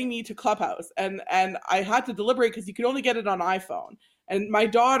inviting me to Clubhouse, and I had to deliberate because you can only get it on iPhone. And my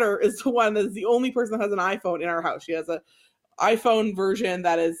daughter is the one that is the only person that has an iPhone in our house. She has a iPhone version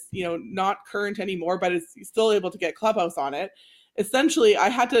that is, not current anymore, but is still able to get Clubhouse on it. Essentially, I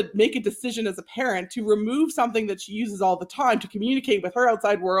had to make a decision as a parent to remove something that she uses all the time to communicate with her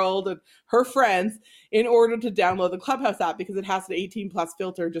outside world and her friends in order to download the Clubhouse app, because it has an 18 plus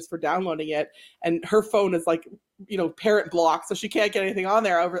filter just for downloading it. And her phone is like, parent blocked, so she can't get anything on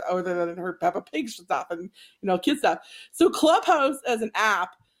there other than her Peppa Pig stuff and, kid stuff. So Clubhouse as an app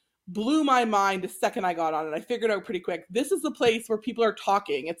blew my mind the second I got on it. I figured out pretty quick, this is the place where people are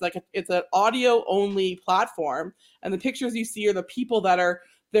talking. It's an audio only platform, and the pictures you see are the people that are,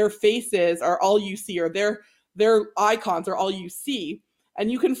 their faces are all you see, or their icons are all you see.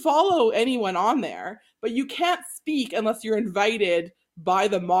 And you can follow anyone on there, but you can't speak unless you're invited by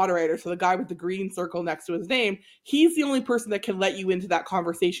the moderator. So the guy with the green circle next to his name, he's the only person that can let you into that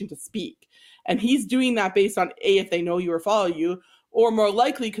conversation to speak. And he's doing that based on if they know you or follow you, or more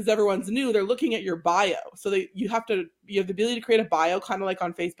likely, because everyone's new, they're looking at your bio. So you have the ability to create a bio, kind of like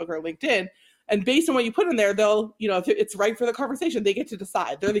on Facebook or LinkedIn. And based on what you put in there, they'll, if it's right for the conversation, they get to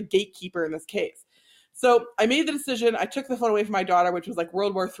decide. They're the gatekeeper in this case. So I made the decision. I took the phone away from my daughter, which was like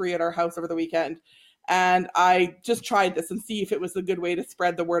World War III at our house over the weekend. And I just tried this and see if it was a good way to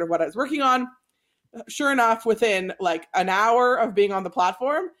spread the word of what I was working on. Sure enough, within like an hour of being on the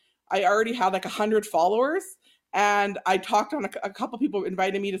platform, I already had like 100 followers. And I talked on a couple people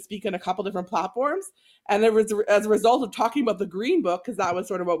invited me to speak on a couple different platforms. And it was as a result of talking about the Green Book, because that was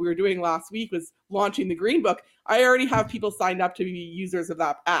sort of what we were doing last week, was launching the Green Book. I already have people signed up to be users of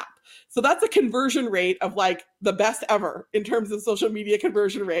that app. So that's a conversion rate of like the best ever in terms of social media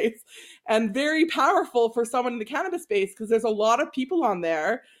conversion rates, and very powerful for someone in the cannabis space, because there's a lot of people on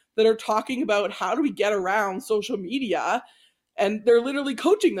there that are talking about how do we get around social media. And they're literally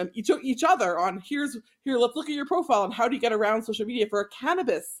coaching them, each other on here, let's look at your profile and how do you get around social media for a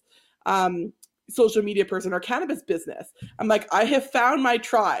cannabis social media person or cannabis business. I'm like, I have found my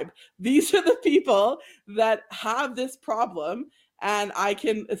tribe. These are the people that have this problem, and I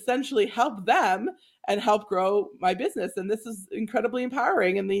can essentially help them and help grow my business. And this is incredibly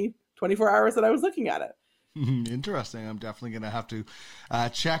empowering in the 24 hours that I was looking at it. Interesting. I'm definitely going to have to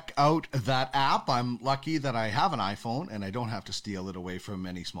check out that app. I'm lucky that I have an iPhone and I don't have to steal it away from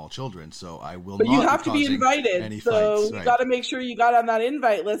any small children. So I will but not. You have to be invited. Any so fights, you right. got to make sure you got on that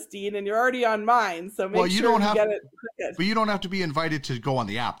invite list, Dean, and you're already on mine. So make sure you get it. But you don't have to be invited to go on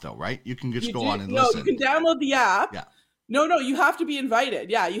the app, though, right? You can just go on and listen. No, you can download the app. Yeah. No, you have to be invited.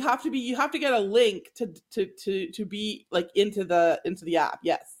 Yeah, you have to get a link to be like into the app.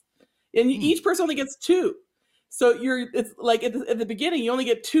 Yes, and each person only gets 2. So it's like at the beginning, you only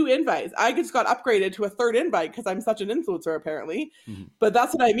get 2 invites. I just got upgraded to a 3rd invite because I'm such an influencer, apparently. Mm-hmm. But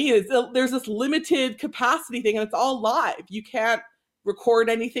that's what I mean. Is there's this limited capacity thing, and it's all live. You can't record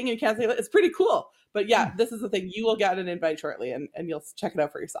anything. And you can't say it's pretty cool. But yeah, this is the thing. You will get an invite shortly, and you'll check it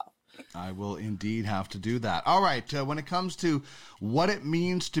out for yourself. I will indeed have to do that. All right. When it comes to what it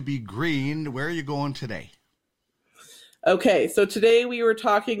means to be green, where are you going today? Okay. So today we were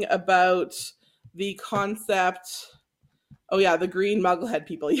talking about the concept. Oh yeah, the green Mugglehead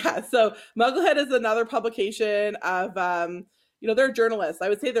people. Yeah. So Mugglehead is another publication of, they're journalists. I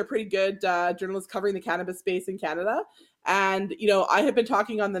would say they're pretty good journalists covering the cannabis space in Canada. And, I have been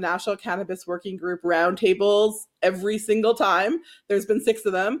talking on the National Cannabis Working Group roundtables every single time. There's been 6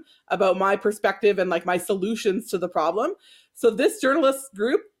 of them about my perspective and like my solutions to the problem. So this journalist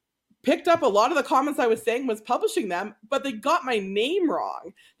group picked up a lot of the comments I was saying, was publishing them, but they got my name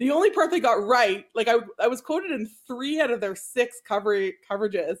wrong. The only part they got right, like I was quoted in 3 out of their 6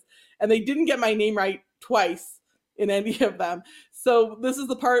 coverages, and they didn't get my name right twice in any of them. So this is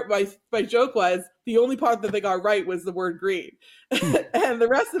the part my joke was, the only part that they got right was the word green. And the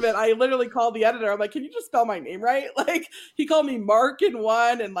rest of it, I literally called the editor. I'm like, can you just spell my name right? Like, he called me Mark in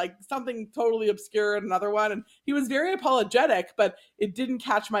one and like something totally obscure in another one. And he was very apologetic, but it didn't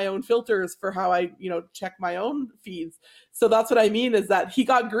catch my own filters for how I, check my own feeds. So that's what I mean, is that he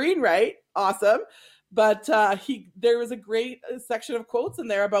got green right. Awesome. But there was a great section of quotes in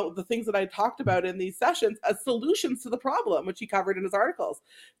there about the things that I talked about in these sessions as solutions to the problem, which he covered in his articles.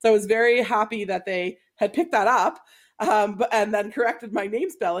 So I was very happy that they had picked that up and then corrected my name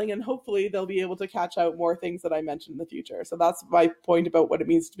spelling, and hopefully they'll be able to catch out more things that I mentioned in the future. So that's my point about what it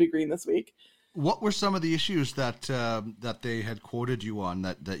means to be green this week. What were some of the issues that they had quoted you on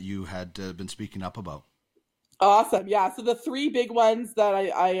that you had been speaking up about? Awesome. Yeah. So the 3 big ones that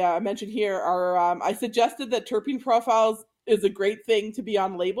I mentioned here are, I suggested that terpene profiles is a great thing to be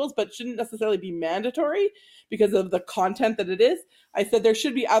on labels, but shouldn't necessarily be mandatory because of the content that it is. I said there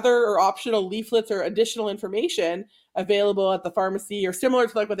should be other or optional leaflets or additional information available at the pharmacy, or similar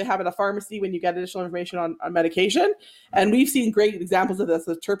to like what they have at a pharmacy when you get additional information on medication. And we've seen great examples of this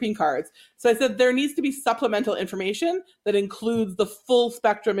with terpene cards. So I said there needs to be supplemental information that includes the full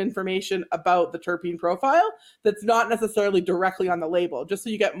spectrum information about the terpene profile that's not necessarily directly on the label, just so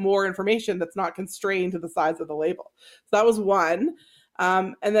you get more information that's not constrained to the size of the label. So that was one.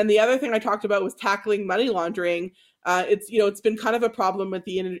 And then the other thing I talked about was tackling money laundering. It's been kind of a problem with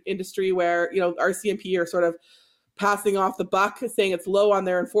the industry where, RCMP are sort of passing off the buck, saying it's low on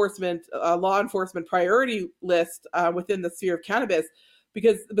their law enforcement priority list within the sphere of cannabis,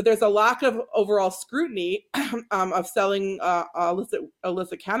 but there's a lack of overall scrutiny of selling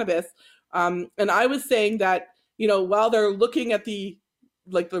illicit cannabis. And I was saying that, while they're looking at the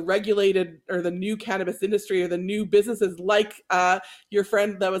regulated or the new cannabis industry or the new businesses, like your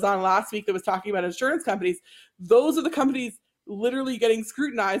friend that was on last week that was talking about insurance companies, those are the companies literally getting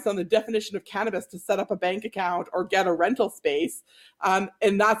scrutinized on the definition of cannabis to set up a bank account or get a rental space.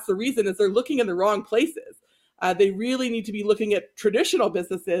 And that's the reason, is they're looking in the wrong places. They really need to be looking at traditional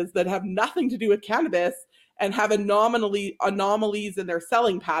businesses that have nothing to do with cannabis and have anomalies in their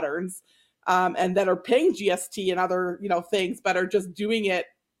selling patterns, and that are paying GST and other, things, but are just doing it.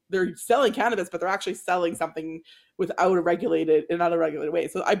 They're selling cannabis, but they're actually selling something without a regulated way.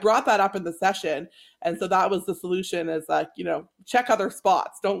 So I brought that up in the session. And so that was the solution, is like, check other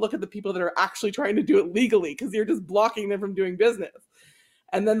spots. Don't look at the people that are actually trying to do it legally, because you're just blocking them from doing business.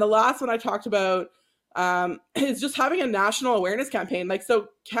 And then the last one I talked about is just having a national awareness campaign. Like, so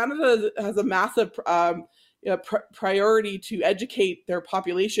Canada has a massive priority to educate their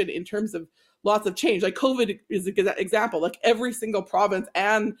population in terms of lots of change. Like COVID is an example. Like every single province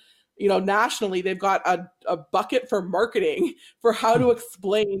and nationally, they've got a bucket for marketing for how to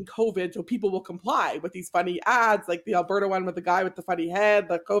explain COVID so people will comply with these funny ads, like the Alberta one with the guy with the funny head,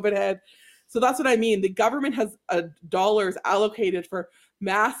 the COVID head. So that's what I mean. The government has dollars allocated for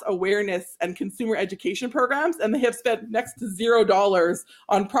mass awareness and consumer education programs, and they have spent next to $0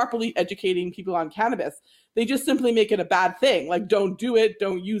 on properly educating people on cannabis. They just simply make it a bad thing. Like, don't do it,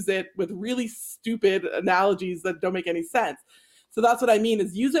 don't use it, with really stupid analogies that don't make any sense. So that's what I mean,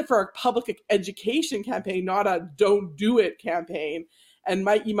 is use it for a public education campaign, not a don't do it campaign. And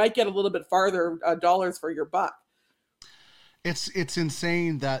you might get a little bit farther dollars for your buck. It's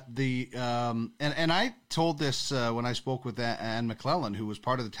insane that the and I told this when I spoke with Anne McClellan, who was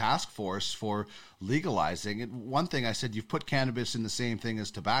part of the task force for legalizing it. One thing I said, you've put cannabis in the same thing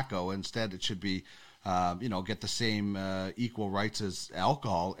as tobacco. Instead, it should be get the same equal rights as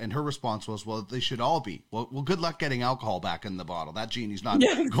alcohol. And her response was, well, they should all be. Well, good luck getting alcohol back in the bottle. That genie's not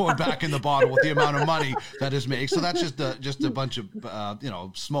going back in the bottle with the amount of money that is made. So that's just a bunch of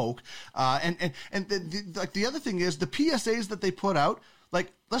smoke. And the other thing is the PSAs that they put out.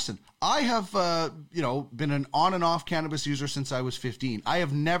 Like, listen, I have, been an on and off cannabis user since I was 15. I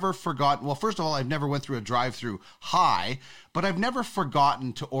have never forgotten. Well, first of all, I've never went through a drive-through high, but I've never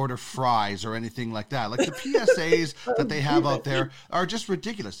forgotten to order fries or anything like that. Like the PSAs that they have out there are just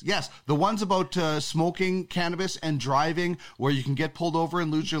ridiculous. Yes, the ones about smoking cannabis and driving where you can get pulled over and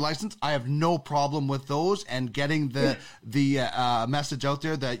lose your license, I have no problem with those and getting the message out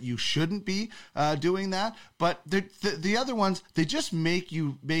there that you shouldn't be doing that. But the other ones, they just make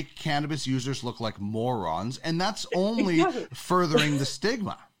cannabis users look like morons, and that's only furthering the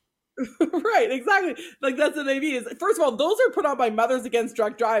stigma. Right, exactly. Like, that's what they mean. Is, first of all, those are put on by Mothers Against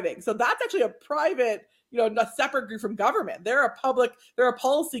Drug Driving, so that's actually a private, a separate group from government. They're a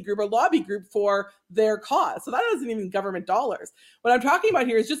policy group, a lobby group for their cause. So that isn't even government dollars. What I'm talking about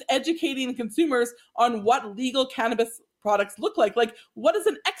here is just educating consumers on what legal cannabis products look like. Like, what does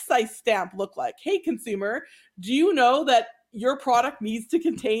an excise stamp look like? Hey, consumer, do you know that your product needs to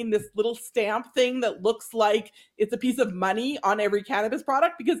contain this little stamp thing that looks like it's a piece of money on every cannabis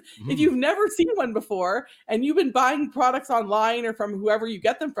product? Because if you've never seen one before and you've been buying products online or from whoever you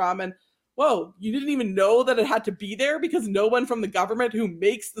get them from, and whoa, you didn't even know that it had to be there because no one from the government who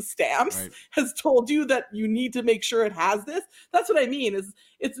makes the stamps has told you that you need to make sure it has this. That's what I mean. Is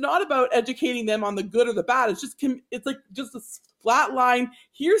it's not about educating them on the good or the bad. It's like just a flat line.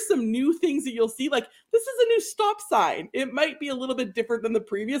 Here's some new things that you'll see. Like, this is a new stop sign. It might be a little bit different than the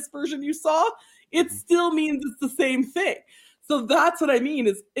previous version you saw. It still means it's the same thing. So that's what I mean,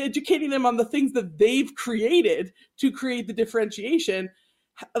 is educating them on the things that they've created to create the differentiation.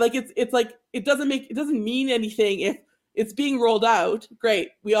 Like, it's like, it doesn't mean anything if it's being rolled out. Great.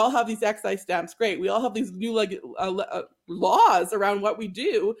 We all have these excise stamps. Great. We all have these new laws around what we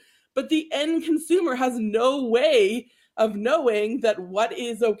do, but the end consumer has no way of knowing that what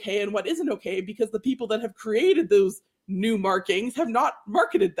is okay and what isn't okay, because the people that have created those new markings have not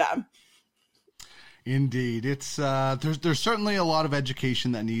marketed them. Indeed. It's there's certainly a lot of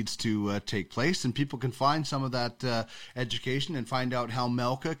education that needs to take place, and people can find some of that education and find out how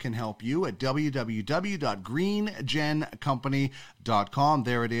Melka can help you at www.greengencompany.com.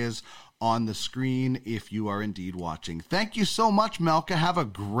 There it is on the screen if you are indeed watching. Thank you so much, Melka. Have a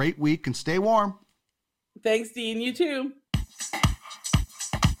great week and stay warm. Thanks, Dean. You too.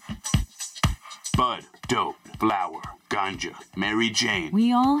 Bud, dope, flower, ganja, Mary Jane.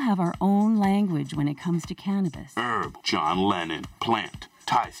 We all have our own language when it comes to cannabis. Herb, John Lennon, plant,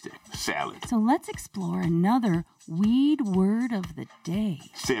 Thai stick, salad. So let's explore another weed word of the day.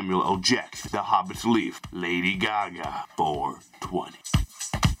 Samuel L. Jackson, The Hobbit's Leaf, Lady Gaga, 420.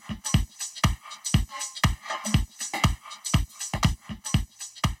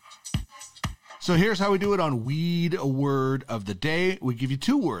 So here's how we do it on Weed Word of the Day. We give you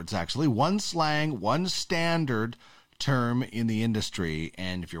two words, actually. One slang, one standard term in the industry.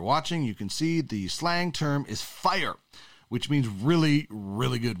 And if you're watching, you can see the slang term is fire. which means really,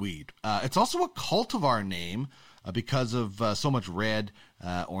 really good weed. It's also a cultivar name because of so much red,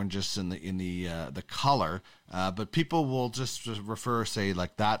 oranges in the color. But people will just say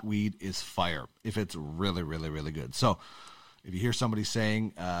like that weed is fire if it's really, really, really good. So if you hear somebody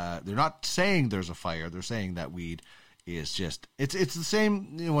saying, they're not saying there's a fire, they're saying that weed is just, it's the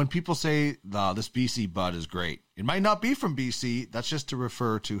same, when people say, oh, this BC bud is great. It might not be from BC. That's just to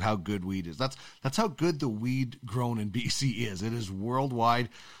refer to how good weed is. That's how good the weed grown in BC is. It is worldwide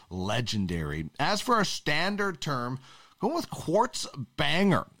legendary. As for our standard term, go with quartz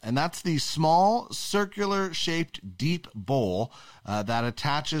banger, and that's the small circular shaped deep bowl that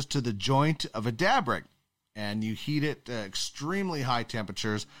attaches to the joint of a dab rig. And you heat it extremely high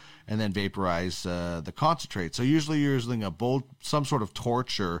temperatures and then vaporize the concentrate. So usually you're using a bowl, some sort of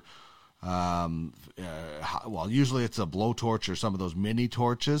torch, or usually it's a blowtorch or some of those mini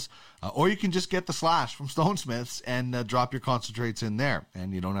torches, or you can just get the Slash from Stonesmiths and drop your concentrates in there,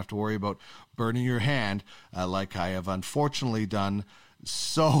 and you don't have to worry about burning your hand like I have unfortunately done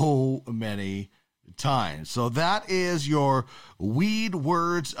so many times. So that is your weed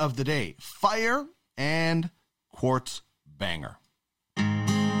words of the day: fire and quartz banger.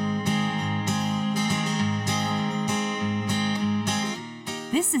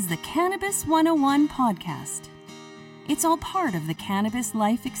 This is the Cannabis 101 podcast. It's all part of the cannabis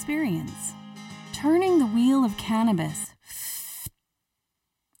life experience. Turning the wheel of cannabis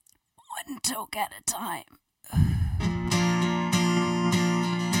one toke at a time.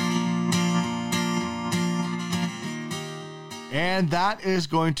 And that is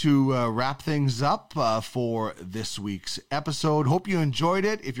going to wrap things up for this week's episode. Hope you enjoyed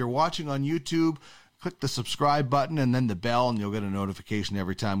it. If you're watching on YouTube, click the subscribe button and then the bell, and you'll get a notification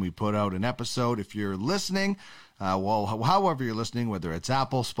every time we put out an episode. If you're listening, however you're listening, whether it's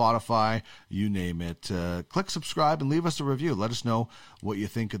Apple, Spotify, you name it, click subscribe and leave us a review. Let us know what you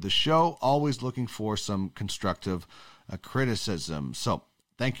think of the show. Always looking for some constructive criticism. So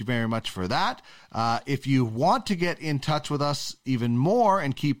thank you very much for that. If you want to get in touch with us even more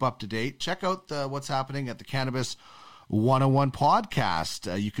and keep up to date, check out what's happening at the Cannabis 101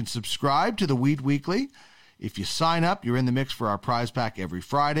 podcast. You can subscribe to the Weed Weekly. If you sign up, you're in the mix for our prize pack every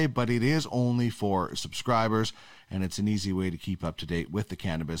Friday, but it is only for subscribers, and it's an easy way to keep up to date with the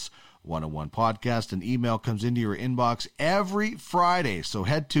Cannabis 101 podcast. An email comes into your inbox every Friday, so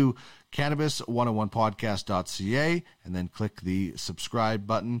head to cannabis101podcast.ca and then click the subscribe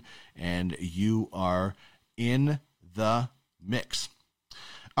button, and you are in the mix.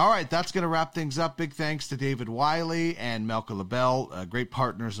 All right, that's going to wrap things up. Big thanks to David Wiley and Malcolm LaBelle, great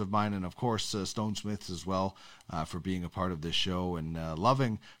partners of mine, and of course Stonesmiths as well, for being a part of this show and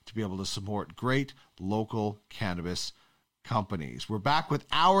loving to be able to support great local cannabis companies. We're back with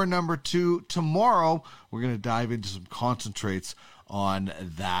hour number 2 tomorrow. We're going to dive into some concentrates on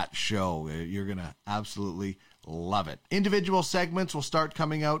that show. You're going to absolutely love it. Individual segments will start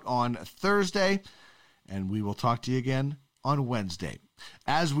coming out on Thursday, and we will talk to you again on Wednesday.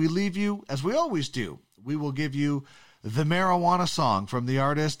 As we leave you, as we always do, we will give you the marijuana song from the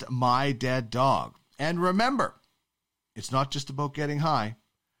artist My Dead Dog. And remember, it's not just about getting high,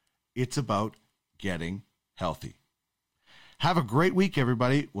 it's about getting healthy. Have a great week,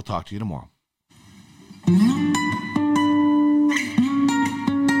 everybody. We'll talk to you tomorrow.